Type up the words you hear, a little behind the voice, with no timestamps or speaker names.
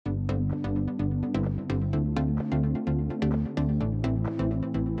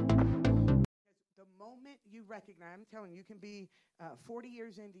recognize, I'm telling you, you can be 40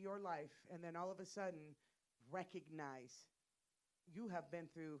 years into your life and then all of a sudden recognize you have been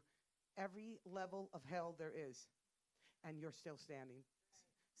through every level of hell there is, and you're still standing.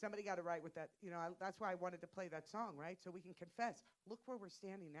 Somebody got to write with that. That's why I wanted to play that song, right? So we can confess. Look where we're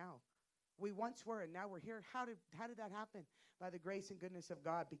standing now. We once were, and now we're here. How did that happen? By the grace and goodness of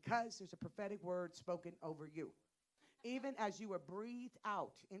God, because there's a prophetic word spoken over you. Even as you were breathed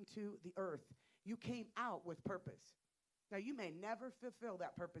out into the earth, you came out with purpose. Now, you may never fulfill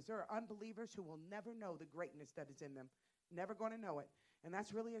that purpose. There are unbelievers who will never know the greatness that is in them, never going to know it. And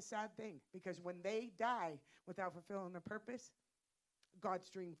that's really a sad thing, because when they die without fulfilling their purpose, God's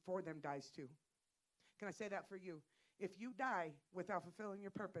dream for them dies too. Can I say that for you? If you die without fulfilling your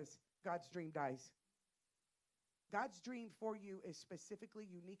purpose, God's dream dies. God's dream for you is specifically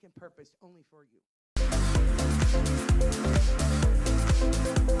unique and purposed only for you.